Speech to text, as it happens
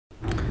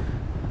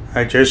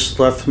I just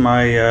left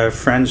my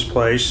friend's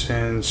place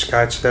in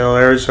Scottsdale,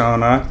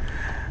 Arizona.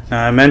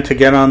 Now, I meant to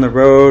get on the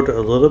road a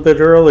little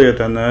bit earlier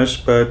than this,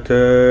 but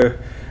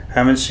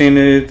haven't seen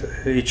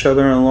each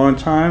other in a long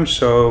time,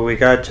 so we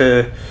got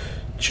to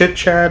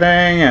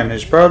chit-chatting, and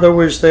his brother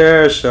was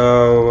there,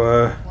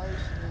 so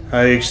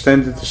I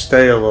extended the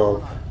stay a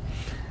little.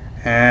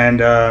 And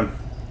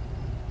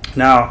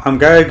now I'm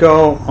going to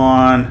go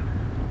on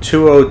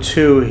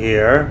 202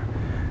 here,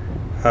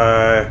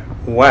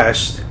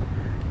 west,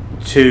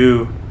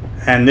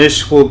 and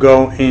this will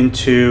go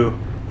into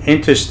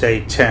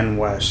Interstate 10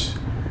 West.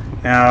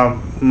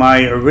 Now,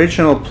 my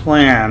original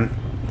plan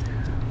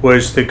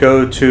was to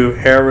go to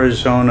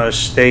Arizona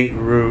State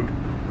Route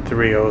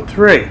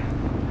 303,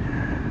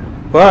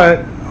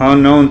 but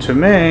unknown to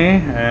me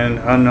and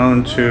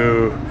unknown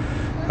to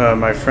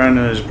my friend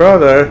and his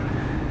brother,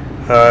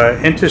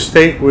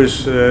 Interstate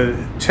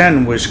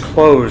 10 was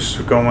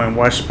closed going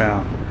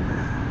westbound.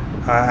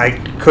 I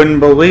couldn't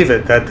believe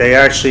it that they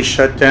actually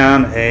shut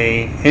down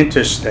a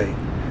interstate,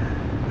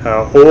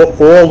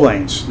 all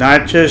lanes,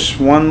 not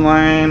just one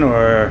lane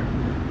or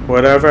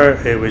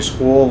whatever. It was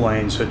all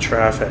lanes of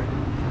traffic.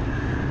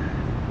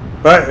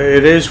 But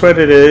it is what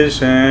it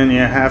is, and you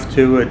have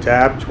to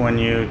adapt when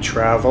you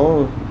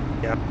travel.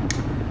 Yeah.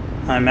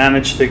 I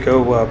managed to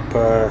go up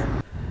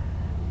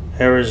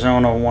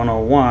Arizona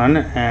 101,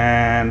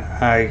 and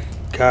I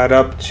got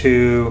up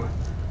to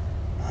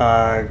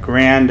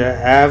Grand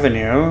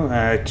Avenue.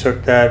 I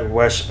took that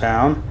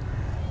westbound,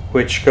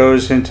 which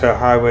goes into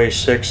Highway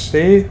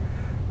 60,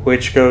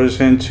 which goes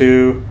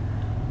into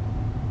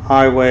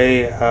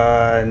Highway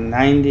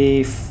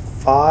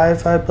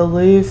 95, I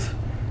believe.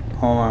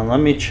 Hold on, let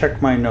me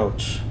check my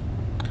notes.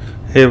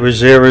 It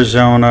was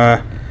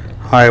Arizona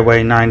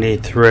Highway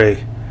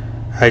 93.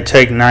 I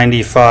take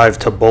 95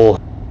 to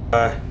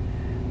Bullhead.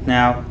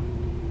 Now,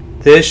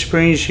 this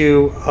brings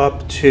you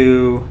up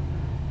to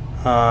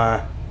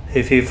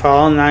if you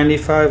follow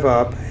 95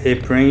 up,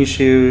 it brings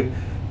you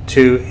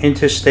to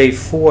Interstate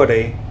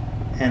 40,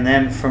 and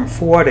then from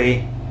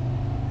 40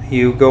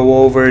 you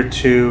go over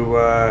to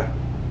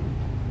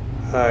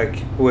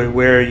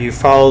where you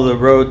follow the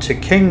road to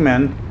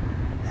Kingman,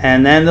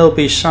 and then there'll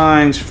be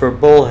signs for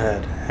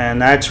Bullhead,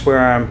 and that's where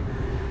I'm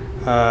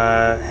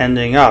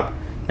ending up.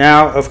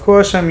 Now, of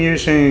course, I'm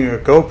using a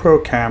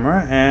GoPro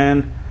camera,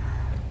 and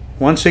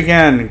once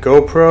again,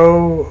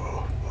 GoPro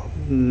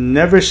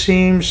never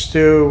seems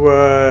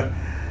to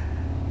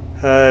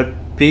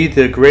be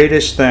the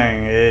greatest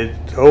thing.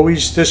 It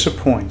always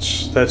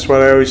disappoints. That's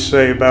what I always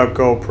say about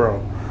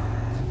GoPro.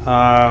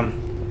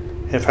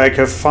 If I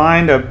could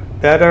find a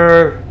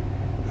better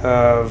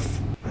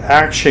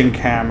action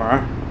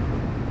camera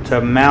to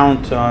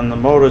mount on the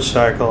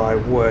motorcycle, I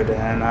would,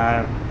 and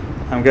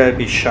I'm going to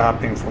be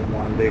shopping for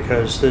one,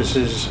 because this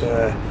is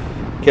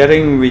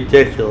getting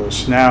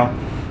ridiculous. Now,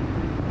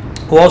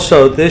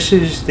 also, this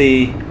is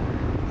the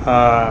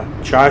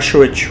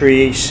Joshua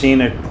Tree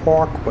Scenic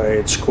Parkway,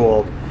 it's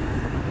called,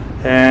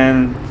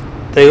 and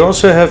they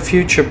also have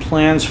future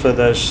plans for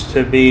this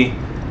to be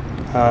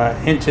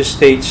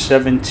Interstate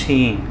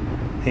 17.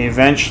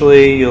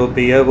 Eventually you'll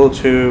be able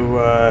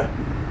to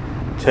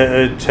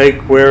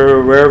take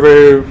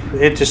wherever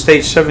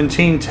Interstate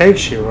 17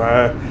 takes you.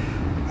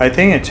 I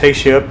think it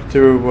takes you up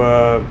through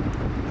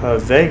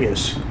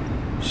Vegas,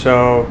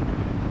 so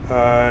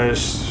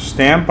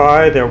stand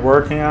by, they're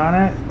working on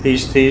it.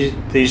 These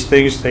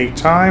things take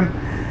time,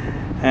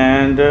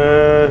 and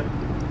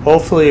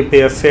hopefully it'll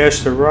be a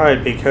faster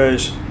ride,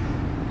 because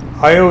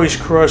I always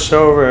cross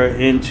over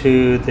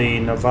into the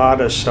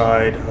Nevada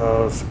side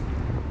of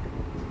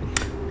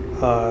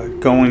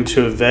going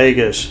to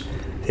Vegas.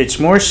 It's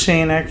more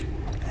scenic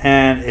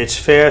and it's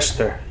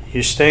faster.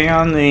 You stay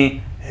on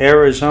the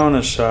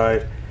Arizona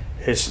side,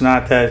 it's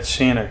not that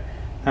scenic.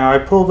 Now, I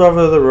pulled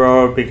over the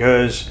road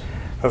because,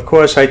 of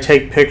course, I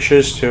take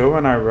pictures too,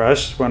 and I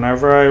rest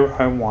whenever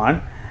I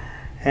want,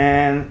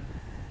 and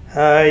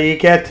you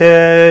get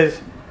to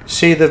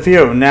see the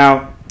view.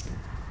 Now,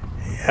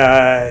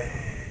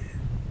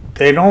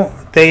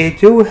 they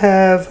do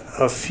have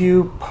a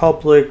few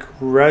public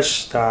rest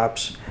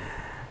stops,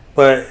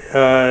 but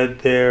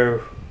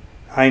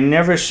I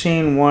never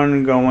seen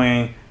one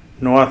going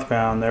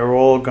northbound. They're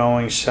all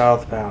going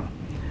southbound.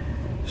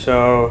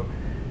 So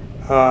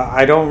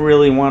I don't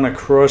really want to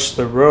cross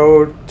the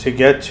road to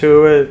get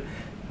to it.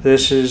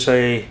 This is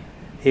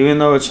even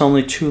though it's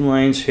only 2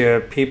 lanes here,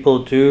 people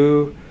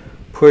do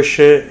push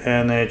it,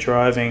 and they're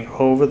driving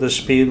over the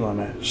speed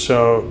limit.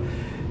 So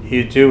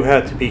you do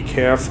have to be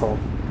careful.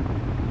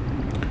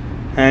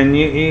 And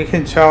you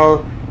can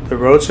tell the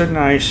roads are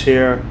nice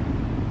here.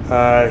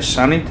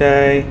 Sunny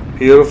day,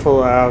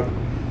 beautiful out.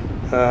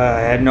 I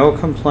had no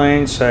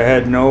complaints. I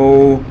had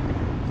no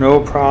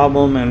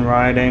problem in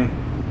riding.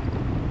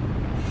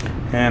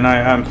 And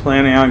I'm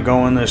planning on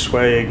going this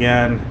way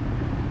again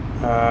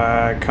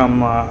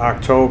come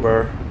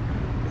October.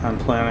 I'm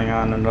planning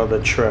on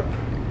another trip.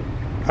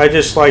 I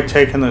just like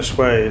taking this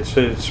way. It's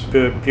a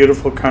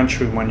beautiful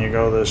country when you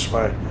go this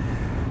way.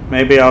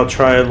 Maybe I'll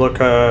try to look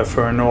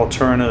for an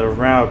alternative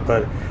route,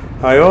 but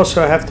I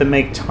also have to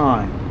make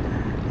time,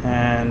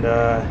 and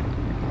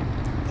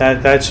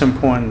that's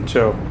important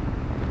too.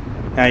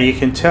 Now you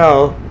can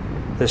tell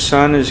the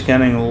sun is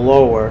getting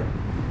lower,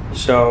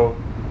 so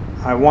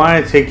I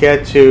wanted to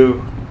get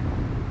to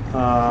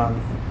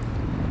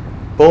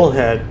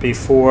Bullhead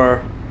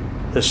before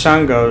the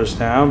sun goes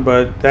down,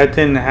 but that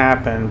didn't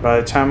happen. By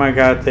the time I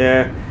got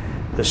there,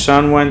 the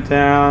sun went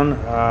down.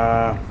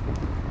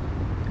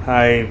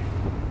 I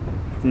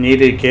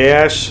needed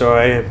gas, so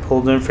I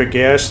pulled in for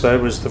gas.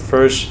 That was the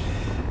first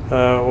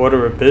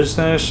order of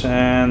business,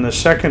 and the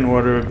second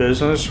order of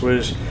business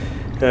was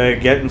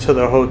getting to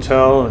the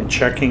hotel and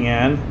checking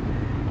in,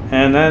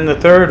 and then the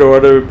third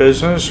order of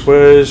business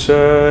was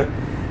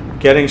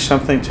getting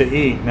something to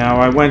eat. Now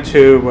I went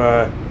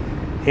to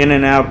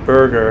In-N-Out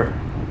Burger,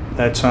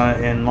 that's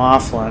in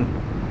Laughlin.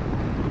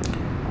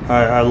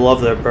 I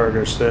love their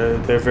burgers.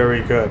 They're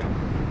very good.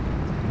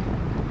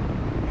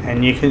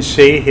 And you can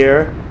see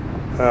here,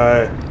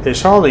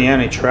 there's hardly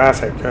any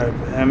traffic.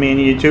 I mean,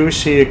 you do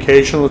see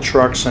occasional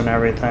trucks and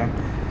everything,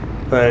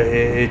 but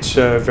it's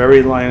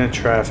very light in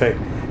traffic.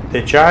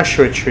 The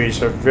Joshua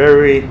trees are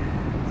very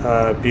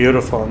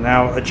beautiful.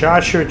 Now, a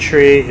Joshua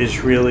tree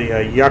is really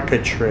a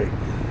yucca tree.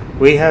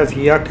 We have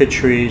yucca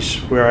trees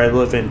where I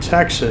live in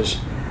Texas,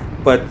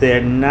 but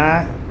they're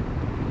not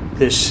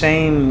the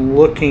same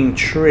looking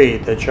tree.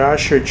 The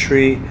Joshua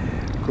tree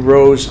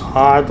grows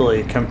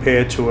oddly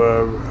compared to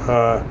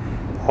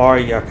our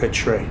yucca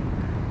tree.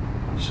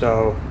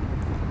 So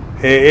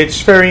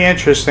it's very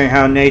interesting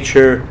how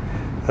nature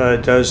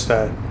does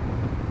that.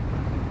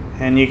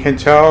 And you can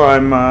tell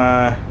I'm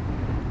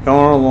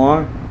going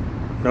along,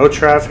 no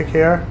traffic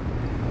here,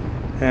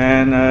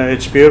 and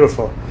it's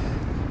beautiful.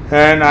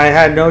 And I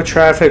had no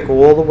traffic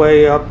all the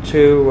way up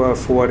to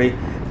 40.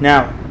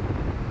 Now,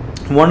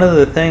 one of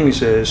the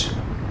things is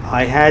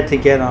I had to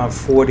get on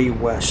 40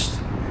 West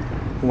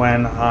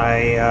when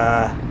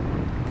I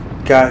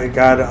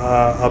got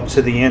up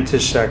to the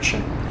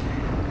intersection,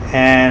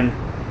 and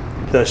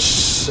the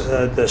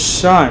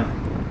sun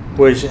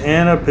was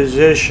in a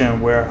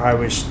position where I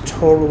was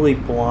totally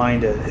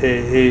blinded.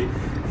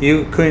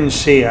 You couldn't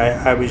see.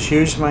 I was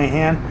using my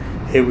hand.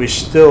 It was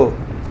still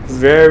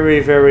very,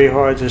 very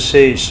hard to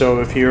see. So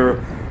if you're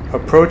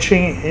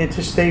approaching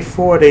Interstate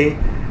 40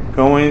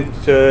 going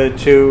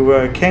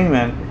to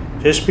Kingman,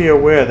 just be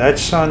aware that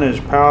sun is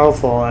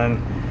powerful,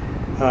 and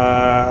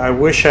I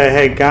wish I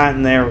had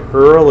gotten there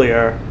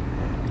earlier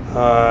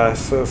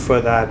for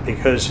that,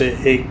 because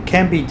it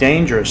can be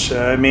dangerous.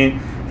 I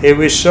mean, it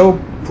was so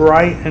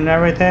bright and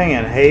everything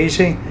and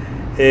hazy,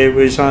 it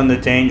was on the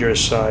dangerous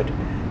side.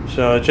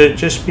 So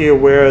just be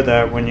aware of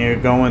that when you're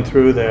going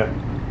through there.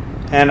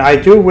 And I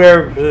do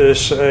wear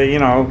you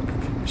know,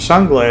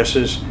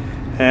 sunglasses,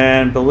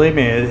 and believe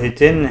me, it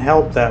didn't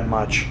help that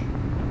much.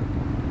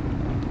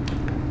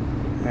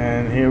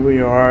 And here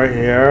we are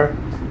here,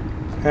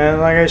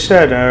 and like I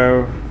said,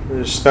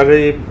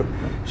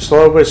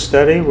 slow but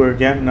steady, we're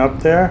getting up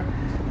there.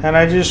 And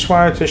I just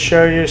wanted to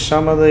show you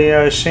some of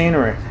the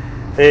scenery.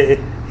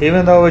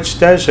 Even though it's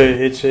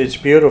desert, it's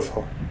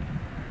beautiful.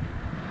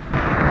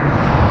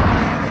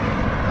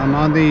 I'm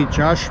on the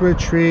Joshua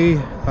Tree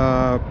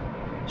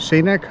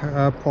Scenic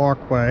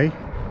Parkway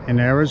in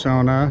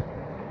Arizona.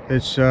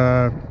 It's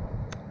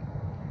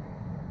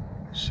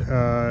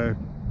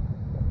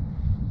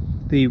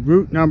the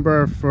route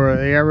number for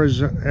the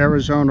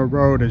Arizona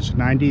Road is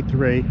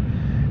 93.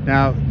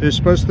 Now, they're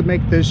supposed to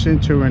make this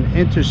into an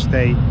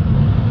interstate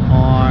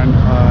on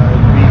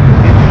the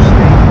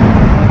interstate.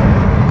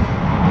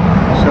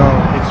 So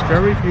it's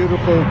very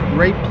beautiful,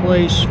 great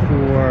place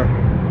for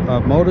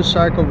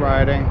motorcycle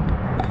riding.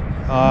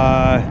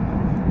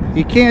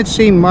 You can't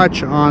see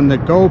much on the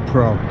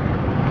GoPro,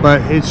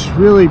 but it's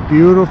really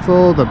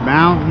beautiful. The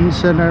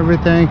mountains and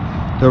everything.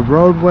 The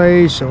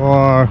roadways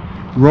are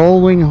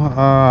rolling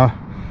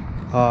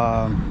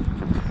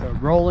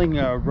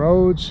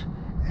roads,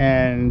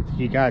 and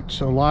you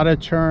got a lot of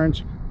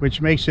turns,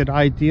 which makes it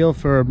ideal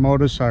for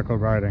motorcycle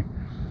riding.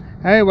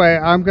 Anyway,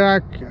 I'm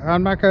not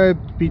gonna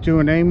be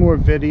doing any more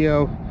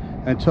video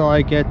until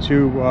I get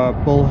to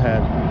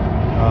Bullhead,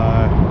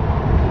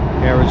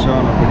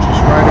 Arizona, which is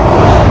right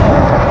across the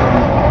river from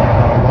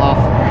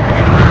Laughlin. I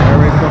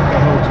already booked the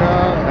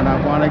hotel, and I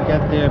want to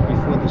get there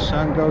before the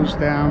sun goes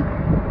down.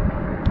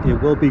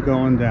 It will be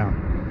going down.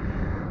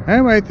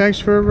 Anyway, thanks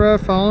for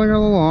following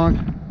along.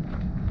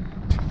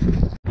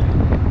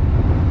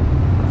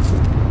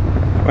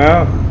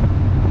 Well,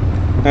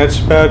 that's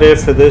about it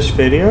for this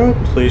video.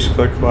 Please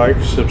click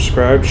like,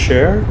 subscribe,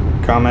 share,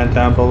 comment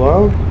down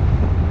below.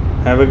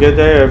 Have a good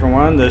day,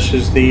 everyone. This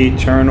is the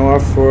turn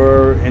off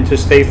for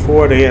Interstate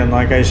 40, and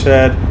like I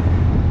said,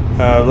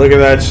 look at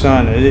that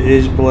sun. It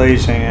is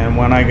blazing, and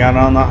when I got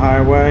on the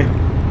highway,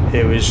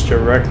 it was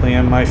directly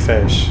in my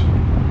face.